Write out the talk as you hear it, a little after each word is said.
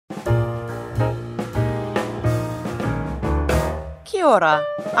Kia ora.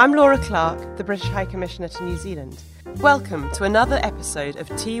 I'm Laura Clark, the British High Commissioner to New Zealand. Welcome to another episode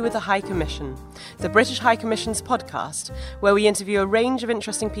of Tea with the High Commission, the British High Commission's podcast, where we interview a range of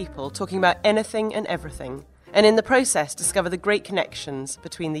interesting people talking about anything and everything, and in the process discover the great connections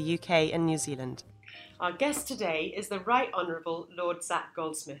between the UK and New Zealand. Our guest today is the Right Honourable Lord Zac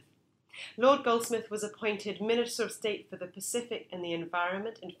Goldsmith. Lord Goldsmith was appointed Minister of State for the Pacific and the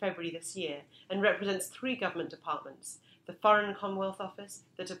Environment in February this year and represents three government departments: the Foreign and Commonwealth Office,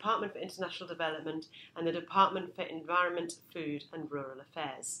 the Department for International Development, and the Department for Environment, Food and Rural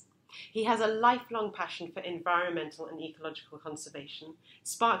Affairs. He has a lifelong passion for environmental and ecological conservation,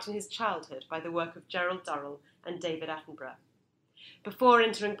 sparked in his childhood by the work of Gerald Durrell and David Attenborough. Before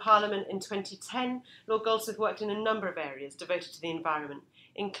entering Parliament in 2010, Lord Goldsmith worked in a number of areas devoted to the environment,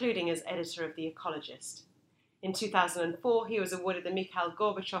 including as editor of The Ecologist. In 2004, he was awarded the Mikhail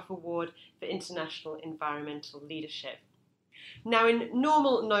Gorbachev Award for International Environmental Leadership. Now, in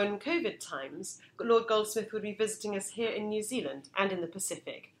normal non-COVID times, Lord Goldsmith would be visiting us here in New Zealand and in the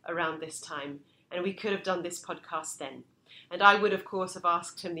Pacific around this time, and we could have done this podcast then. And I would, of course, have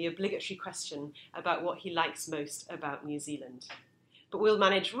asked him the obligatory question about what he likes most about New Zealand. But we'll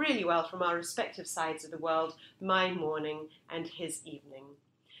manage really well from our respective sides of the world, my morning and his evening.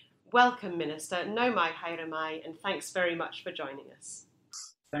 Welcome, Minister. No mai haere mai, and thanks very much for joining us.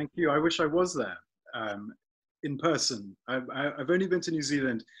 Thank you. I wish I was there in person. I've only been to New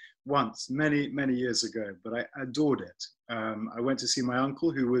Zealand once, many years ago, but I adored it. I went to see my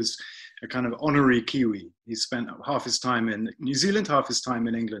uncle, who was a kind of honorary Kiwi. He spent half his time in New Zealand, half his time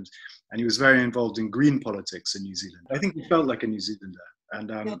in England, and he was very involved in green politics in New Zealand. I think he felt like a New Zealander.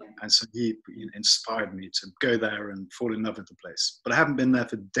 And so he inspired me to go there and fall in love with the place. But I haven't been there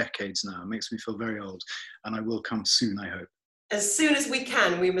for decades now. It makes me feel very old, and I will come soon, I hope. As soon as we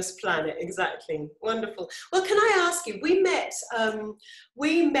can, we must plan it. Exactly. Wonderful. Well, can I ask you, we met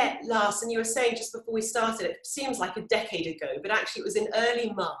last, and you were saying just before we started, it seems like a decade ago, but actually it was in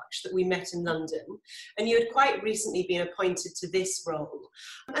early March that we met in London, and you had quite recently been appointed to this role.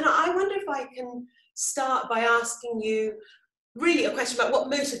 And I wonder if I can start by asking you really a question about what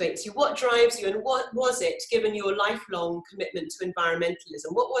motivates you, what drives you, and what was it, given your lifelong commitment to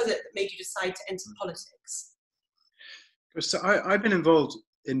environmentalism, what was it that made you decide to enter politics? So I've been involved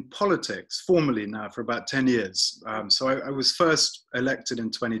in politics formally now for about 10 years. So I was first elected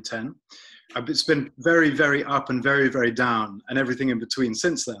in 2010. It's been very up and very down and everything in between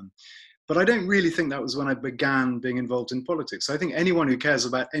since then. But I don't really think that was when I began being involved in politics. I think anyone who cares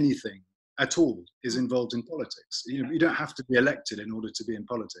about anything at all is involved in politics. You don't have to be elected in order to be in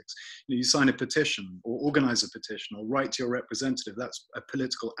politics. You sign a petition or organize a petition or write to your representative. That's a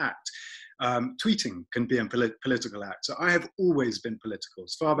political act. Tweeting can be a political act. So I have always been political,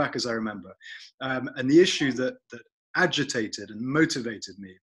 as far back as I remember. And the issue that agitated and motivated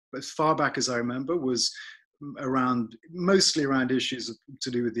me, as far back as I remember, was mostly around issues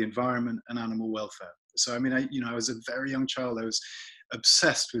to do with the environment and animal welfare. So, I mean, I was a very young child. I was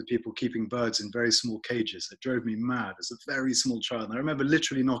obsessed with people keeping birds in very small cages. It drove me mad as a very small child. And I remember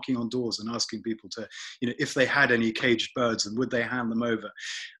literally knocking on doors and asking people to, if they had any caged birds and would they hand them over.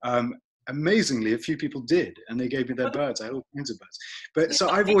 Amazingly, a few people did, and they gave me their birds. I had all kinds of birds. But so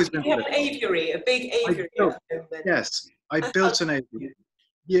I've always been. You have an aviary, a big aviary. Yes, I built an aviary.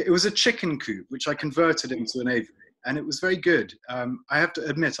 Yeah, it was a chicken coop, which I converted into an aviary, and it was very good. I have to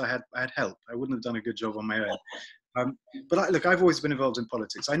admit, I had help. I wouldn't have done a good job on my own. But look, I've always been involved in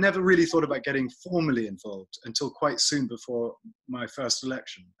politics. I never really thought about getting formally involved until quite soon before my first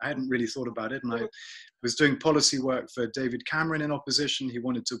election. I hadn't really thought about it, and I was doing policy work for David Cameron in opposition. He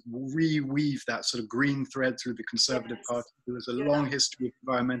wanted to reweave that sort of green thread through the Conservative Party. There was a long history of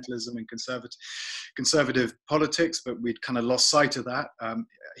environmentalism and conservative politics, but we'd kind of lost sight of that.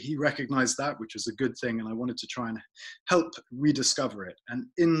 He recognized that, which was a good thing, and I wanted to try and help rediscover it. And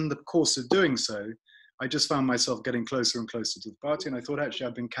in the course of doing so, I just found myself getting closer and closer to the party, and I thought, actually,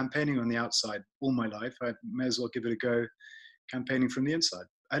 I've been campaigning on the outside all my life. I may as well give it a go campaigning from the inside.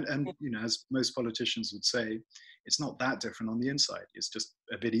 And as most politicians would say, it's not that different on the inside. It's just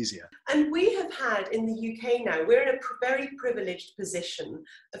a bit easier. And we have had in the UK now, we're in a very privileged position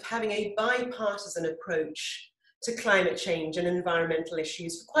of having a bipartisan approach to climate change and environmental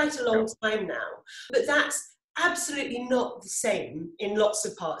issues for quite a long time now. But that's absolutely not the same in lots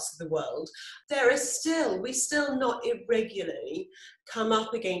of parts of the world. We still not irregularly come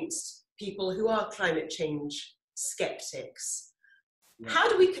up against people who are climate change skeptics. Yeah. How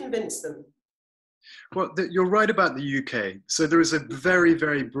do we convince them? Well, you're right about the UK. So there is a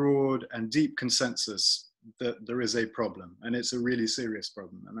very broad and deep consensus that there is a problem, and it's a really serious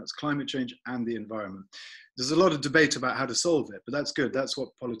problem, and that's climate change and the environment. There's a lot of debate about how to solve it, but that's good. That's what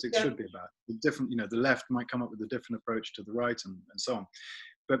politics should be about. The different, the left might come up with a different approach to the right, and so on.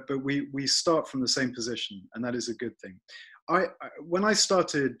 But we start from the same position, and that is a good thing. When I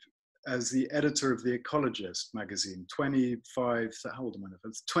started as the editor of The Ecologist magazine 25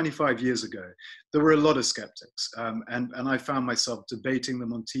 years ago, there were a lot of skeptics, and I found myself debating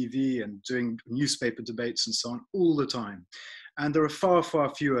them on TV and doing newspaper debates and so on all the time. And there are far,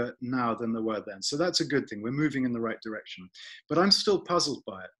 far fewer now than there were then. So that's a good thing. We're moving in the right direction. But I'm still puzzled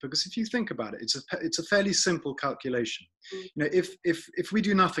by it, because if you think about it, it's a fairly simple calculation. If we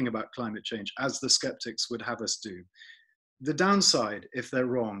do nothing about climate change, as the skeptics would have us do, the downside, if they're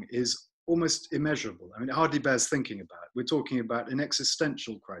wrong, is almost immeasurable. I mean, it hardly bears thinking about. We're talking about an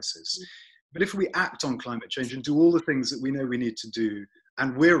existential crisis. But if we act on climate change and do all the things that we know we need to do,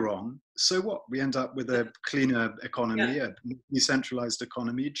 and we're wrong, so what? We end up with a cleaner economy, a decentralized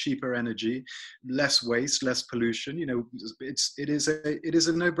economy, cheaper energy, less waste, less pollution. It is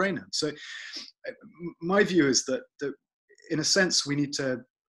a no-brainer. So my view is that in a sense, we need to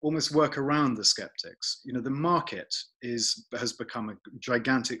almost work around the skeptics. The market has become a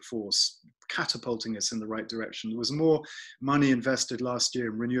gigantic force, catapulting us in the right direction. There was more money invested last year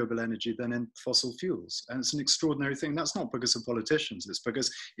in renewable energy than in fossil fuels. And it's an extraordinary thing. That's not because of politicians. It's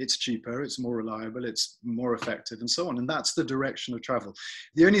because it's cheaper, it's more reliable, it's more effective, and so on. And that's the direction of travel.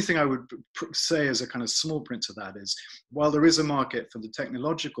 The only thing I would say as a kind of small print to that is, while there is a market for the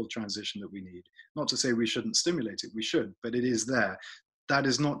technological transition that we need, not to say we shouldn't stimulate it, we should, but it is there. That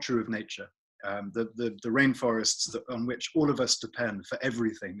is not true of nature. The rainforests on which all of us depend for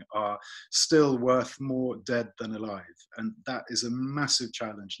everything are still worth more dead than alive. And that is a massive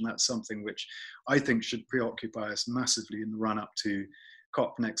challenge. And that's something which I think should preoccupy us massively in the run up to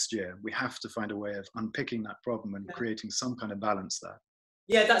COP next year. We have to find a way of unpicking that problem and creating some kind of balance there.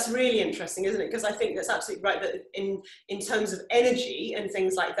 Yeah, that's really interesting, isn't it? Because I think that's absolutely right, that in terms of energy and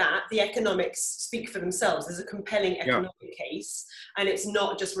things like that, the economics speak for themselves. There's a compelling economic case, and it's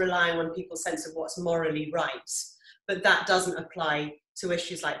not just relying on people's sense of what's morally right, but that doesn't apply to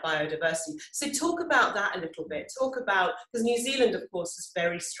issues like biodiversity. So talk about that a little bit. Talk about, because New Zealand, of course, is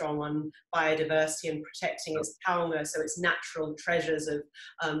very strong on biodiversity and protecting its taonga, so its natural treasures of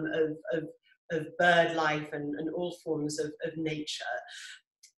bird life and all forms of nature.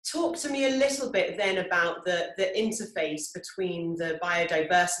 Talk to me a little bit then about the interface between the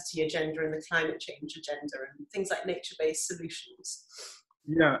biodiversity agenda and the climate change agenda and things like nature-based solutions.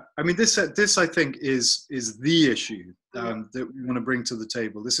 Yeah, I mean, this I think is the issue that we want to bring to the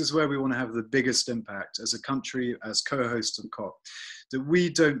table. This is where we want to have the biggest impact as a country, as co-host of COP. That we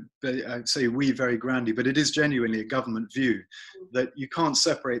don't, I say we very grandly, but it is genuinely a government view that you can't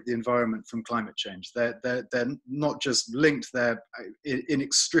separate the environment from climate change. They're not just linked, they're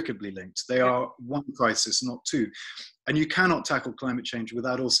inextricably linked. They are one crisis, not two. And you cannot tackle climate change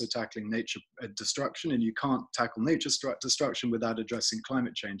without also tackling nature destruction, and you can't tackle nature destruction without addressing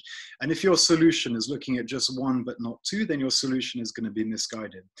climate change. And if your solution is looking at just one but not two, then your solution is going to be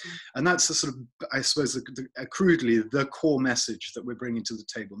misguided. And that's the sort of, I suppose, crudely, the core message that we're bringing to the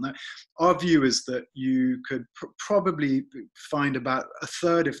table. Now, our view is that you could probably find about a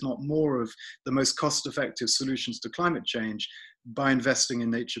third, if not more, of the most cost-effective solutions to climate change by investing in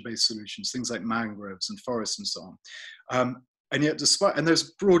nature-based solutions, things like mangroves and forests and so on. And yet, and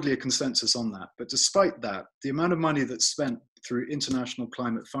there's broadly a consensus on that, but despite that, the amount of money that's spent through international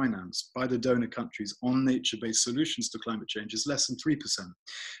climate finance by the donor countries on nature-based solutions to climate change is less than 3%.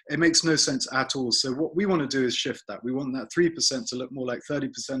 It makes no sense at all. So what we want to do is shift that. We want that 3% to look more like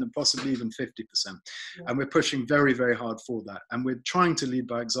 30% and possibly even 50%. And we're pushing very, very hard for that. And we're trying to lead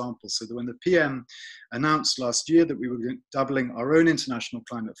by example, so that when the PM announced last year that we were doubling our own international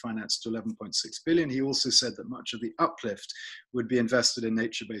climate finance to 11.6 billion, he also said that much of the uplift would be invested in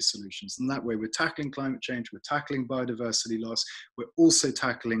nature-based solutions. And that way we're tackling climate change, we're tackling biodiversity loss, we're also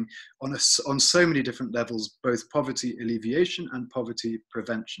tackling on so many different levels, both poverty alleviation and poverty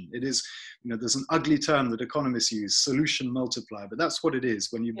prevention. It is, there's an ugly term that economists use, solution multiplier, but that's what it is.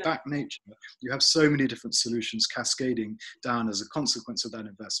 When you back nature, you have so many different solutions cascading down as a consequence of that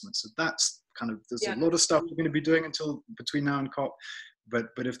investment. So that's kind of, there's a lot of stuff we're going to be doing until between now and COP, but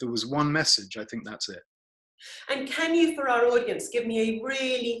if there was one message, I think that's it. And can you, for our audience, give me a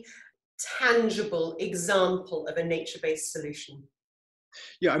really tangible example of a nature-based solution?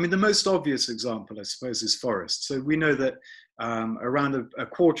 Yeah, I mean, the most obvious example, I suppose, is forests. So we know that around a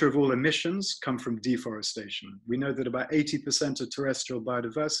quarter of all emissions come from deforestation. We know that about 80% of terrestrial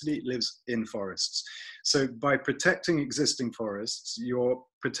biodiversity lives in forests. So by protecting existing forests, you're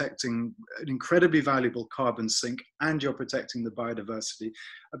protecting an incredibly valuable carbon sink, and you're protecting the biodiversity.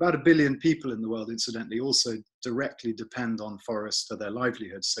 About 1 billion people in the world, incidentally, also directly depend on forests for their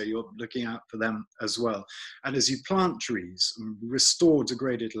livelihoods. So you're looking out for them as well. And as you plant trees and restore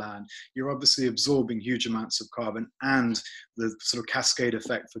degraded land, you're obviously absorbing huge amounts of carbon and the sort of cascade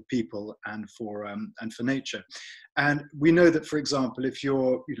effect for people and for nature. And we know that, for example, if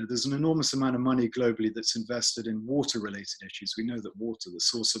there's an enormous amount of money globally that's invested in water-related issues. We know that water, the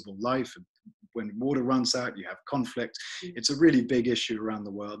source of all life, and when water runs out, you have conflict. It's a really big issue around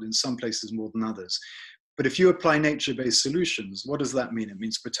the world, in some places more than others. But if you apply nature-based solutions, what does that mean? It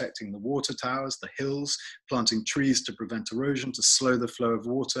means protecting the water towers, the hills, planting trees to prevent erosion, to slow the flow of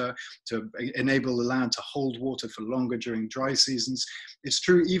water, to enable the land to hold water for longer during dry seasons. It's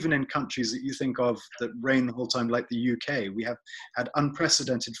true even in countries that you think of that rain the whole time, like the UK. We have had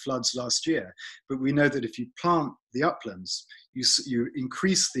unprecedented floods last year, but we know that if you plant the uplands, you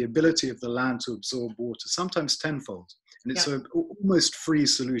increase the ability of the land to absorb water, sometimes tenfold. And it's an almost free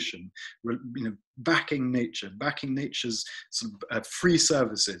solution, backing nature's sort of, free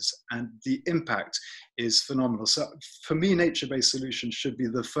services, and the impact is phenomenal. So for me, nature-based solutions should be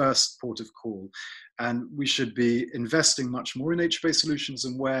the first port of call, and we should be investing much more in nature-based solutions,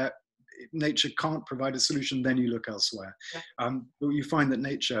 and where nature can't provide a solution, then you look elsewhere. But you find that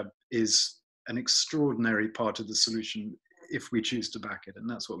nature is an extraordinary part of the solution if we choose to back it, and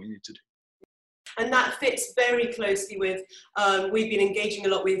that's what we need to do. And that fits very closely with, we've been engaging a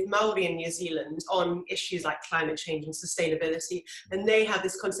lot with Maori in New Zealand on issues like climate change and sustainability. And they have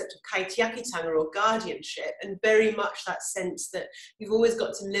this concept of kaitiakitanga, or guardianship, and very much that sense that you've always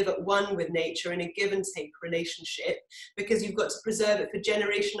got to live at one with nature in a give and take relationship, because you've got to preserve it for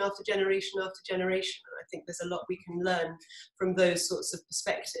generation after generation after generation. And I think there's a lot we can learn from those sorts of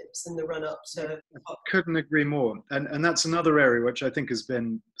perspectives in the run up to. I couldn't agree more. And that's another area which I think has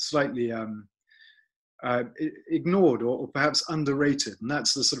been slightly ignored or perhaps underrated, and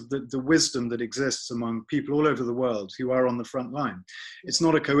that's the sort of the wisdom that exists among people all over the world who are on the front line. It's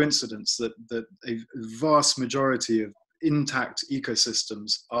not a coincidence that a vast majority of intact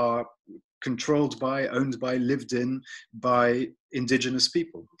ecosystems are controlled by, owned by, lived in by indigenous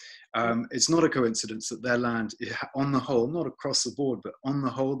people. It's not a coincidence that their land, on the whole, not across the board, but on the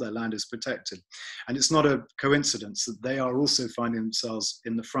whole, their land is protected. And it's not a coincidence that they are also finding themselves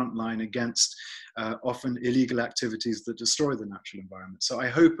in the front line against often illegal activities that destroy the natural environment. So I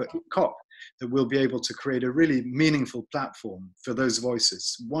hope at COP that we'll be able to create a really meaningful platform for those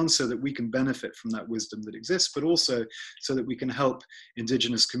voices. One, so that we can benefit from that wisdom that exists, but also so that we can help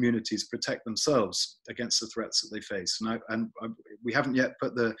indigenous communities protect themselves against the threats that they face. And we haven't yet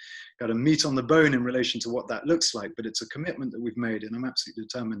got a meat on the bone in relation to what that looks like, but it's a commitment that we've made, and I'm absolutely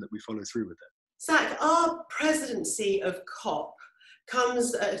determined that we follow through with it. Zach, our presidency of COP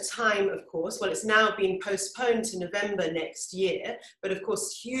comes at a time, of course, well, it's now been postponed to November next year, but of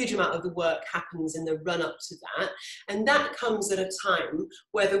course, a huge amount of the work happens in the run-up to that. And that comes at a time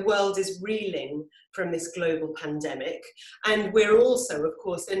where the world is reeling from this global pandemic. And we're also, of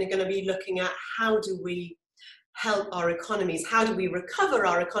course, then going to be looking at how do we help our economies, how do we recover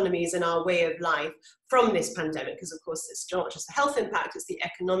our economies and our way of life from this pandemic? Because, of course, it's not just the health impact, it's the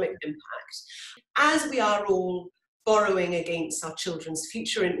economic impact. As we are all borrowing against our children's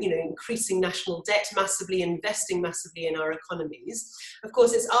future and increasing national debt massively, investing massively in our economies. Of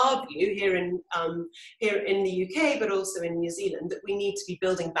course, it's our view here in the UK, but also in New Zealand, that we need to be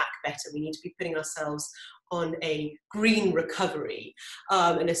building back better. We need to be putting ourselves on a green recovery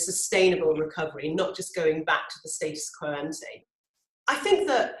and a sustainable recovery, not just going back to the status quo ante. I think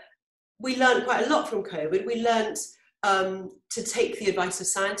that we learned quite a lot from COVID. We learned to take the advice of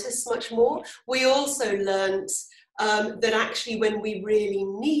scientists much more. We also learned that actually when we really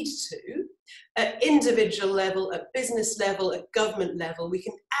need to, at individual level, at business level, at government level, we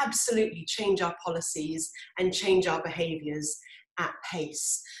can absolutely change our policies and change our behaviours at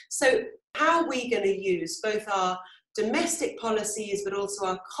pace. So how are we going to use both our domestic policies but also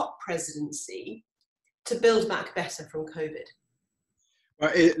our COP presidency to build back better from COVID?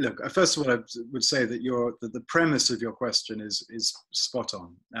 Well, look, first of all, I would say that the premise of your question is spot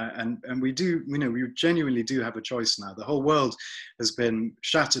on, and we genuinely do have a choice now. The whole world has been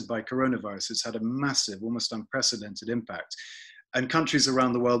shattered by coronavirus. It's had a massive, almost unprecedented impact. And countries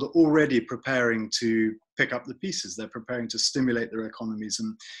around the world are already preparing to pick up the pieces. They're preparing to stimulate their economies.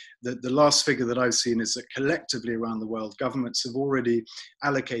 And the last figure that I've seen is that collectively around the world, governments have already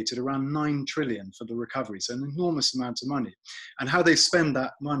allocated around 9 trillion for the recovery. So an enormous amount of money. And how they spend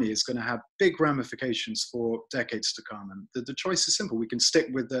that money is going to have big ramifications for decades to come. And the choice is simple. We can stick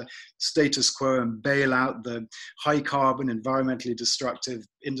with the status quo and bail out the high carbon, environmentally destructive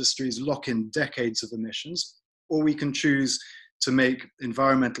industries, lock in decades of emissions, or we can choose to make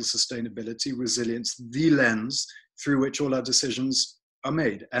environmental sustainability, resilience, the lens through which all our decisions are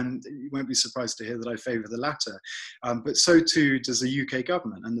made. And you won't be surprised to hear that I favour the latter. But so too does the UK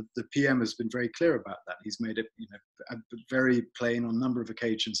government. And the PM has been very clear about that. He's made it very plain on a number of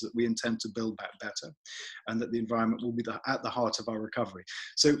occasions that we intend to build back better and that the environment will be at the heart of our recovery.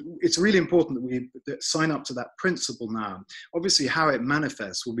 So it's really important that we sign up to that principle now. Obviously, how it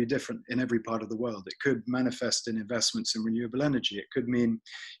manifests will be different in every part of the world. It could manifest in investments in renewable energy. It could mean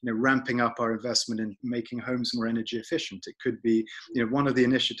ramping up our investment in making homes more energy efficient. It could be one of the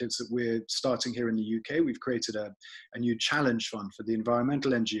initiatives that we're starting here in the UK. We've created a new challenge fund for the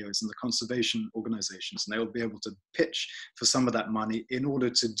environmental NGOs and the conservation organizations, and they'll be able to pitch for some of that money in order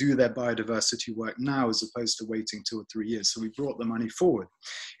to do their biodiversity work now as opposed to waiting 2 or 3 years. So we brought the money forward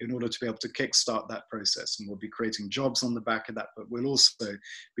in order to be able to kickstart that process, and we'll be creating jobs on the back of that, but we'll also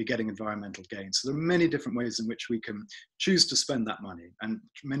be getting environmental gains. So there are many different ways in which we can choose to spend that money and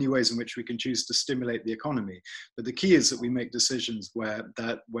many ways in which we can choose to stimulate the economy. But the key is that we make decisions where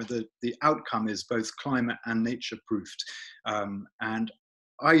the outcome is both climate and nature proofed. And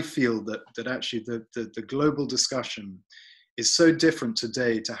I feel that actually the global discussion is so different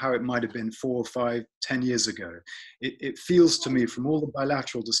today to how it might have been 4, 5, 10 years ago. It feels to me from all the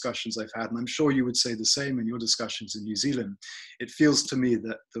bilateral discussions I've had, and I'm sure you would say the same in your discussions in New Zealand, it feels to me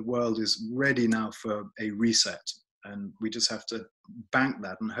that the world is ready now for a reset. And we just have to bank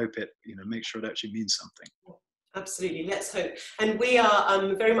that and hope it, make sure it actually means something. Absolutely, let's hope. And we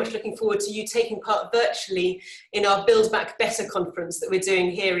are very much looking forward to you taking part virtually in our Build Back Better conference that we're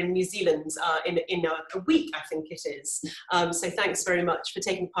doing here in New Zealand in a week, I think it is. So thanks very much for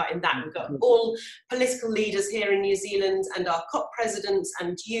taking part in that. We've got all political leaders here in New Zealand and our COP presidents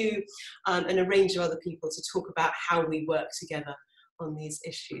and you and a range of other people to talk about how we work together on these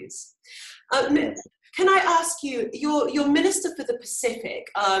issues. Can I ask you, you're Minister for the Pacific,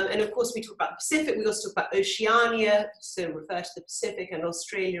 and of course we talk about the Pacific, we also talk about Oceania, so refer to the Pacific and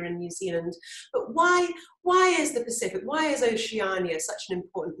Australia and New Zealand, but why is the Pacific, why is Oceania such an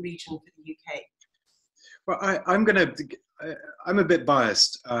important region for the UK? Well, I'm a bit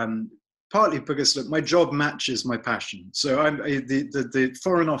biased. Partly because, look, my job matches my passion. So the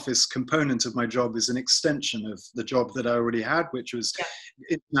Foreign Office component of my job is an extension of the job that I already had, which was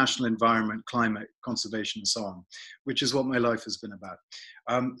international environment, climate, conservation, and so on, which is what my life has been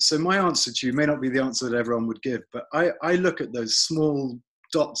about. So my answer to you may not be the answer that everyone would give, but I look at those small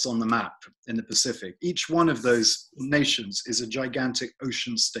dots on the map in the Pacific. Each one of those nations is a gigantic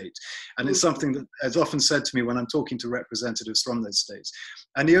ocean state. And it's something that is often said to me when I'm talking to representatives from those states.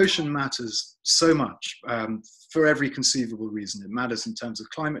 And the ocean matters so much for every conceivable reason. It matters in terms of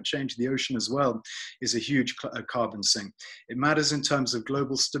climate change. The ocean as well is a huge carbon sink. It matters in terms of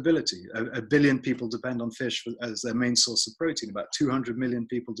global stability. A billion people depend on fish as their main source of protein. About 200 million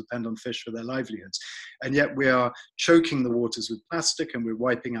people depend on fish for their livelihoods. And yet we are choking the waters with plastic and we're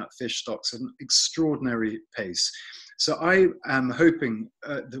wiping out fish stocks at an extraordinary pace. So I am hoping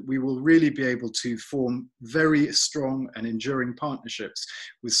that we will really be able to form very strong and enduring partnerships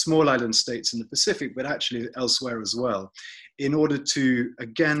with small island states in the Pacific, but actually elsewhere as well, in order to,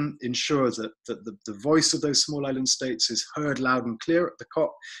 again, ensure that the voice of those small island states is heard loud and clear at the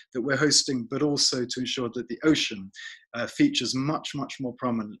COP that we're hosting, but also to ensure that the ocean features much, much more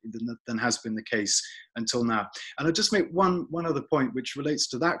prominently than has been the case until now. And I'll just make one other point which relates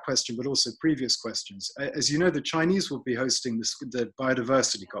to that question, but also previous questions. As you know, the Chinese will be hosting the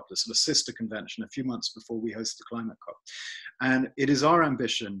Biodiversity COP, the sort of sister convention, a few months before we host the Climate COP. And it is our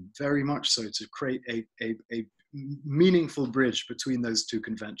ambition, very much so, to create a meaningful bridge between those two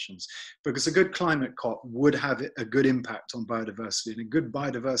conventions, because a good climate COP would have a good impact on biodiversity, and a good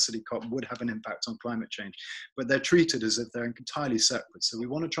biodiversity COP would have an impact on climate change, but they're treated as if they're entirely separate. So we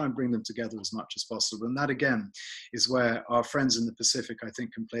want to try and bring them together as much as possible, and that again is where our friends in the Pacific, I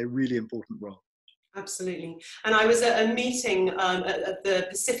think, can play a really important role. Absolutely. And I was at a meeting at the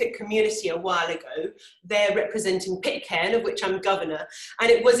Pacific community a while ago. They're representing Pitcairn, of which I'm governor. And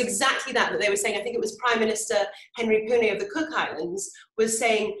it was exactly that they were saying. I think it was Prime Minister Henry Pune of the Cook Islands was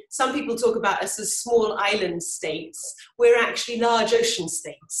saying, some people talk about us as small island states. We're actually large ocean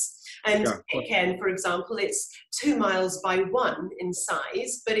states. And Yeah. Pitcairn, for example, it's 2 miles by 1 in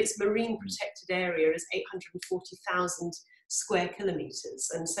size, but its marine protected area is 840,000 square kilometres.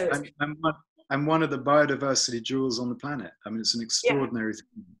 And so it's... And one of the biodiversity jewels on the planet. I mean, it's an extraordinary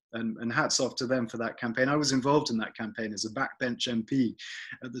thing. And hats off to them for that campaign. I was involved in that campaign as a backbench MP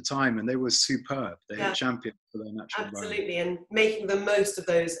at the time, and they were superb. They had championed for their natural environment. Absolutely, and making the most of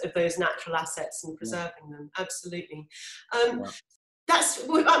those natural assets and preserving them. Absolutely. That's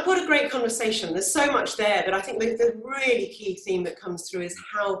what a great conversation. There's so much there, but I think the really key theme that comes through is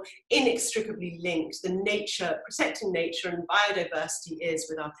how inextricably linked protecting nature and biodiversity is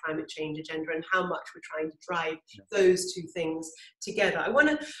with our climate change agenda, and how much we're trying to drive those two things together. I want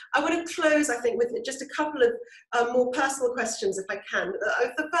to close, I think, with just a couple of more personal questions, if I can.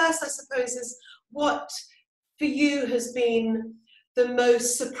 The first, I suppose, is what for you has been the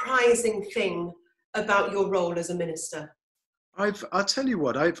most surprising thing about your role as a minister? I'll tell you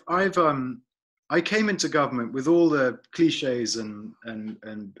what, I came into government with all the cliches and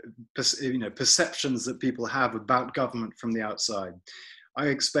perceptions that people have about government from the outside. I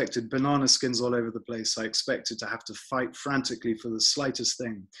expected banana skins all over the place. I expected to have to fight frantically for the slightest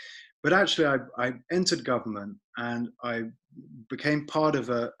thing. But actually, I entered government and I became part of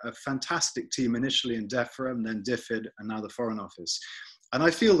a fantastic team, initially in DEFRA and then DFID and now the Foreign Office. And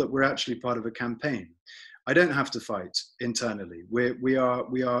I feel that we're actually part of a campaign. I don't have to fight internally. We are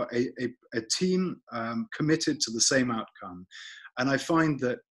a team committed to the same outcome. And I find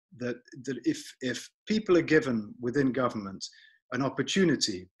that if people are given within government an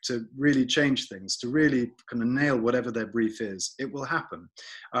opportunity to really change things, to really kind of nail whatever their brief is, it will happen.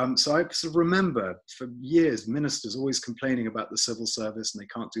 So I sort of remember for years, ministers always complaining about the civil service and they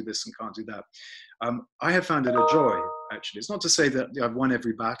can't do this and can't do that. I have found it a joy, actually. It's not to say that I've won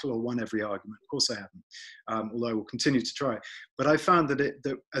every battle or won every argument. Of course I haven't, although I will continue to try. But I found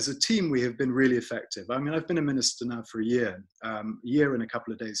that as a team, we have been really effective. I mean, I've been a minister now for a year and a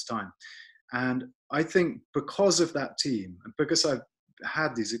couple of days' time. And I think because of that team, and because I've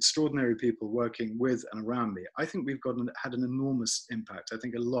had these extraordinary people working with and around me, I think we've had an enormous impact. I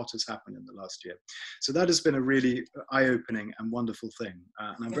think a lot has happened in the last year. So that has been a really eye-opening and wonderful thing.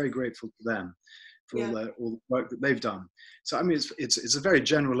 And I'm very grateful to them for all the work that they've done. So, I mean, it's a very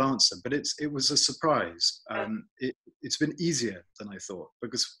general answer, but it was a surprise. It's been easier than I thought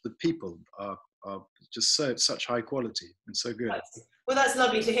because the people are just such high quality and so good. Well, that's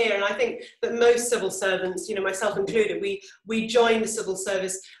lovely to hear, and I think that most civil servants, myself included, we joined the civil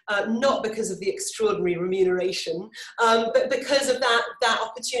service not because of the extraordinary remuneration, but because of that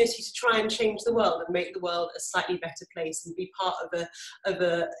opportunity to try and change the world and make the world a slightly better place and be part of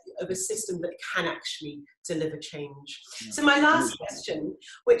a system that can actually deliver change. Yeah. So my last question,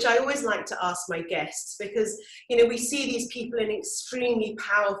 which I always like to ask my guests, because we see these people in extremely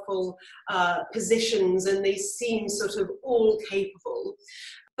powerful positions and they seem sort of all capable,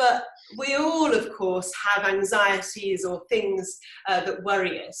 but we all, of course, have anxieties or things that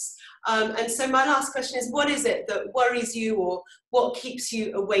worry us. And so my last question is, what is it that worries you, or what keeps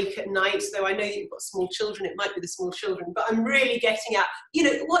you awake at night? Though I know you've got small children, it might be the small children, but I'm really getting at,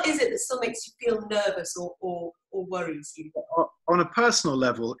 what is it that still makes you feel nervous or worries you? On a personal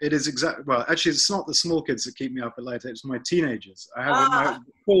level, it is actually, it's not the small kids that keep me up at night, it's my teenagers. I have my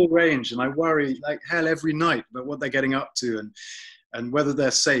full range, and I worry like hell every night about what they're getting up to and whether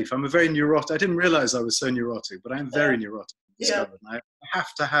they're safe. I'm a very neurotic. I didn't realize I was so neurotic, but I'm very neurotic. I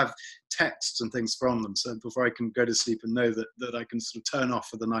have to have texts and things from them so before I can go to sleep and know that I can sort of turn off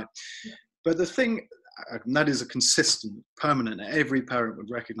for the night. But the thing, and that is a consistent, permanent, every parent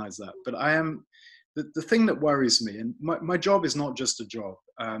would recognize that. But the thing that worries me, and my job is not just a job.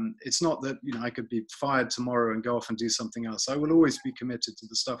 It's not that I could be fired tomorrow and go off and do something else. I will always be committed to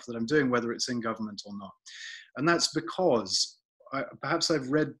the stuff that I'm doing, whether it's in government or not. And that's because perhaps I've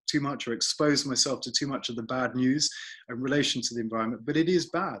read too much or exposed myself to too much of the bad news in relation to the environment, but it is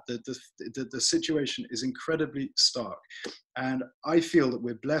bad. The situation is incredibly stark. And I feel that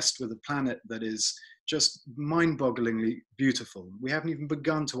we're blessed with a planet that is just mind-bogglingly beautiful. We haven't even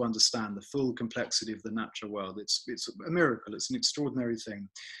begun to understand the full complexity of the natural world. It's a miracle. It's an extraordinary thing.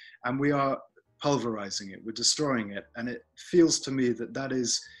 And we are pulverizing it. We're destroying it. And it feels to me that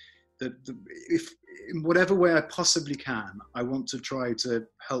is if in whatever way I possibly can, I want to try to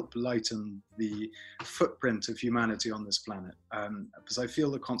help lighten the footprint of humanity on this planet, because I feel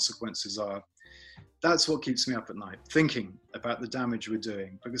the consequences that's what keeps me up at night, thinking about the damage we're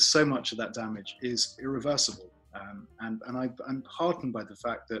doing, because so much of that damage is irreversible. And I'm heartened by the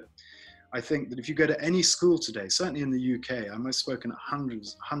fact that I think that if you go to any school today, certainly in the UK, I've spoken at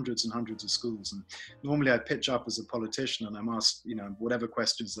hundreds and hundreds of schools, and normally I pitch up as a politician and I'm asked, whatever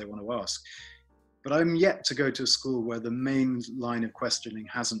questions they want to ask. But I'm yet to go to a school where the main line of questioning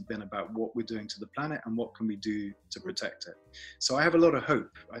hasn't been about what we're doing to the planet and what can we do to protect it. So I have a lot of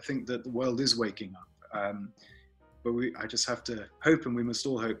hope. I think that the world is waking up, but I just have to hope, and we must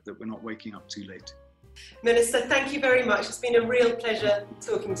all hope that we're not waking up too late. Minister, thank you very much. It's been a real pleasure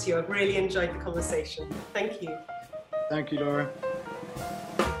talking to you. I've really enjoyed the conversation. Thank you. Thank you, Laura.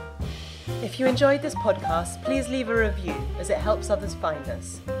 If you enjoyed this podcast, please leave a review as it helps others find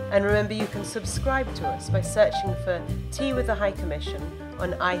us. And remember, you can subscribe to us by searching for Tea with the High Commission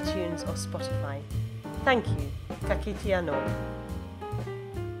on iTunes or Spotify. Thank you. Ka kite anō.